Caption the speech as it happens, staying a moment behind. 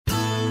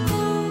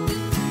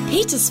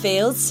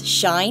Petersfield's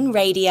Shine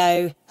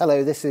Radio.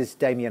 Hello, this is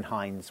Damien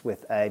Hines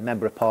with a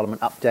Member of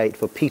Parliament update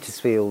for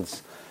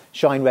Petersfield's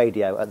Shine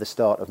Radio at the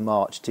start of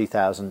March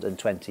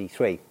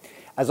 2023.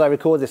 As I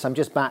record this, I'm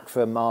just back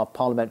from our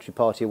Parliamentary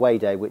Party away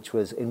day, which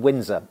was in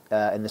Windsor,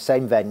 in the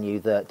same venue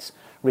that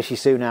Rishi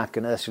Sunak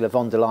and Ursula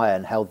von der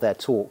Leyen held their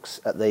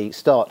talks at the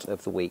start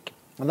of the week.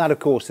 And that, of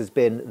course, has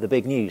been the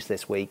big news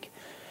this week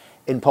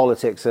in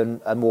politics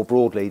and more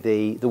broadly,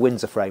 the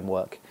Windsor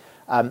framework.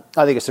 I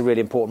think it's a really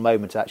important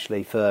moment,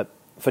 actually, for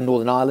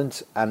Northern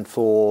Ireland and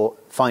for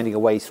finding a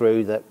way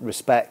through that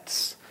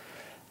respects,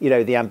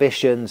 the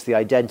ambitions, the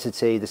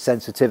identity, the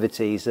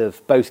sensitivities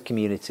of both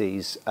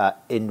communities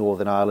in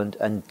Northern Ireland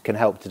and can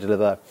help to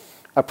deliver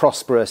a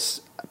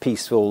prosperous,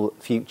 peaceful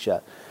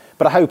future.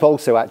 But I hope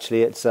also,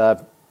 actually, it's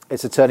a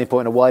turning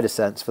point in a wider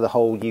sense for the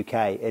whole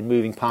UK in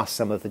moving past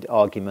some of the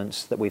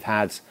arguments that we've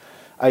had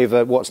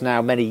over what's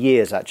now many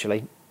years,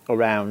 actually,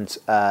 around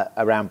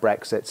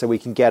Brexit, so we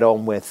can get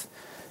on with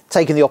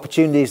taking the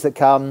opportunities that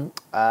come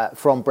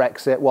from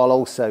Brexit while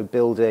also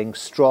building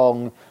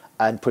strong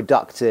and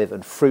productive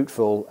and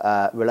fruitful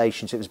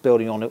relationships,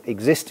 building on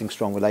existing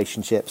strong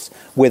relationships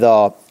with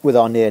our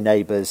near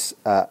neighbours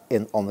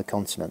on the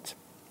continent.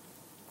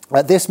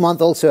 This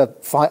month, also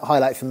a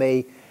highlight for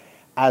me,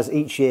 as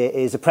each year,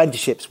 is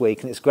Apprenticeships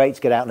Week, and it's great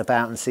to get out and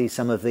about and see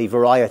some of the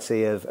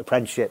variety of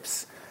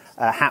apprenticeships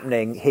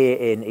happening here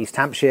in East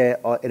Hampshire.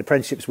 In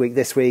Apprenticeships Week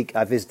this week,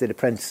 I visited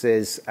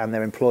apprentices and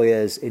their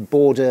employers in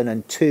Borden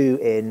and 2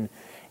 in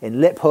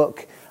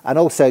Liphook, and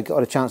also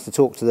got a chance to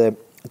talk to the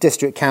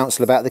District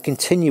Council about the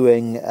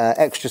continuing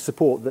extra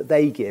support that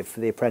they give for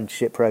the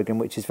apprenticeship programme,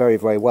 which is very,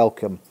 very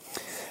welcome.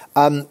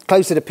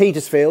 Closer to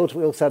Petersfield,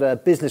 we also had a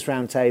business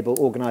roundtable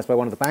organised by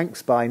one of the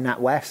banks, by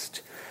NatWest.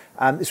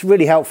 It's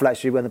really helpful,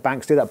 actually, when the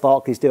banks do that.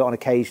 Barclays do it on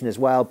occasion as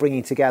well,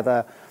 bringing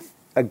together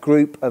a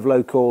group of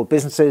local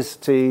businesses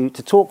to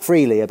talk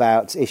freely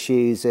about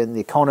issues in the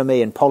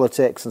economy and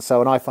politics and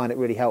so on. I find it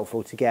really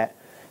helpful to get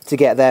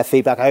their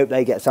feedback. I hope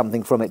they get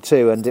something from it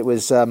too. And it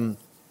was also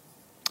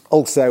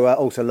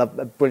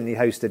brilliantly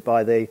hosted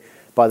by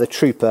the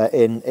Trooper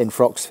in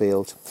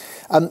Froxfield.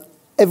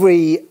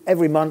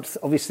 Every month,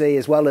 obviously,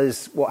 as well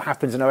as what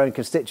happens in our own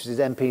constituencies,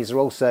 MPs are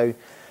also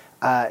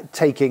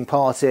taking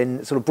part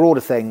in sort of broader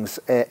things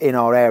in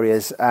our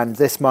areas. And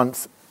this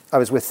month, I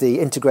was with the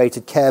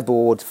Integrated Care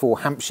Board for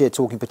Hampshire,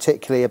 talking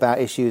particularly about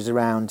issues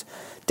around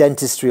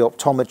dentistry,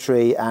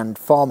 optometry and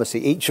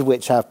pharmacy, each of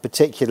which have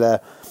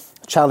particular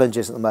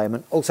challenges at the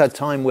moment. Also had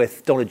time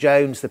with Donna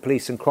Jones, the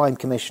Police and Crime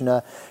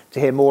Commissioner, to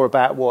hear more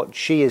about what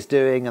she is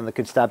doing and the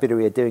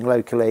constabulary are doing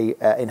locally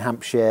in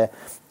Hampshire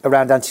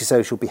around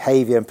antisocial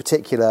behaviour, in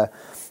particular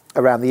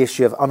around the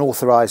issue of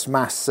unauthorised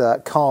mass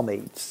car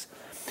meets.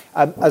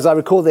 As I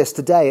record this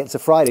today, it's a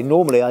Friday.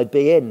 Normally, I'd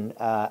be in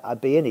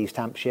East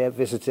Hampshire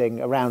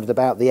visiting around and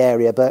about the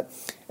area, but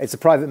it's a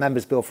private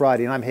members' bill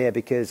Friday, and I'm here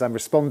because I'm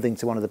responding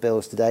to one of the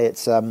bills today.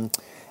 It's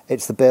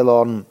the bill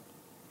on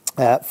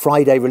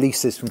Friday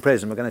releases from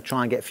prison. We're going to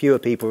try and get fewer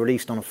people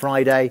released on a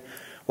Friday,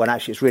 when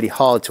actually it's really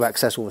hard to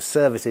access all the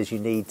services you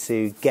need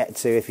to get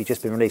to if you've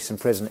just been released from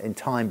prison in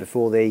time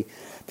before they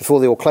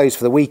all close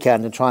for the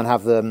weekend, and try and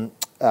have them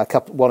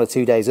 1 or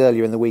 2 days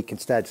earlier in the week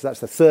instead. So that's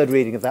the third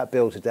reading of that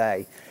bill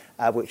today,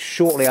 which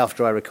shortly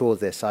after I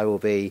record this, I will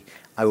be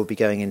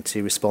going in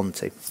to respond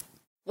to.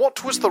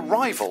 What was the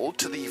rival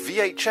to the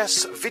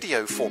VHS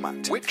video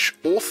format? Which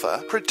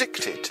author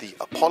predicted the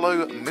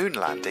Apollo moon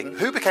landing?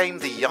 Who became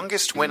the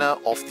youngest winner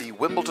of the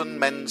Wimbledon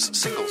men's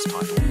singles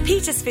title?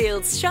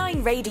 Petersfield's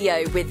Shine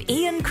Radio with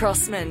Ian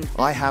Crossman.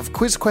 I have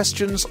quiz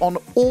questions on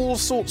all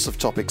sorts of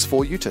topics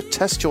for you to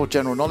test your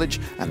general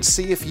knowledge and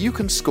see if you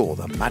can score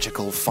the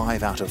magical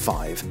 5 out of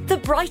 5. The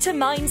Brighter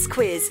Minds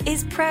quiz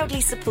is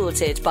proudly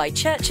supported by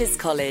Churches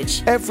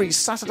College. Every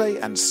Saturday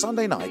and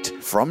Sunday night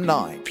from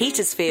 9.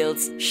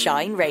 Petersfield's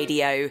Shine Radio.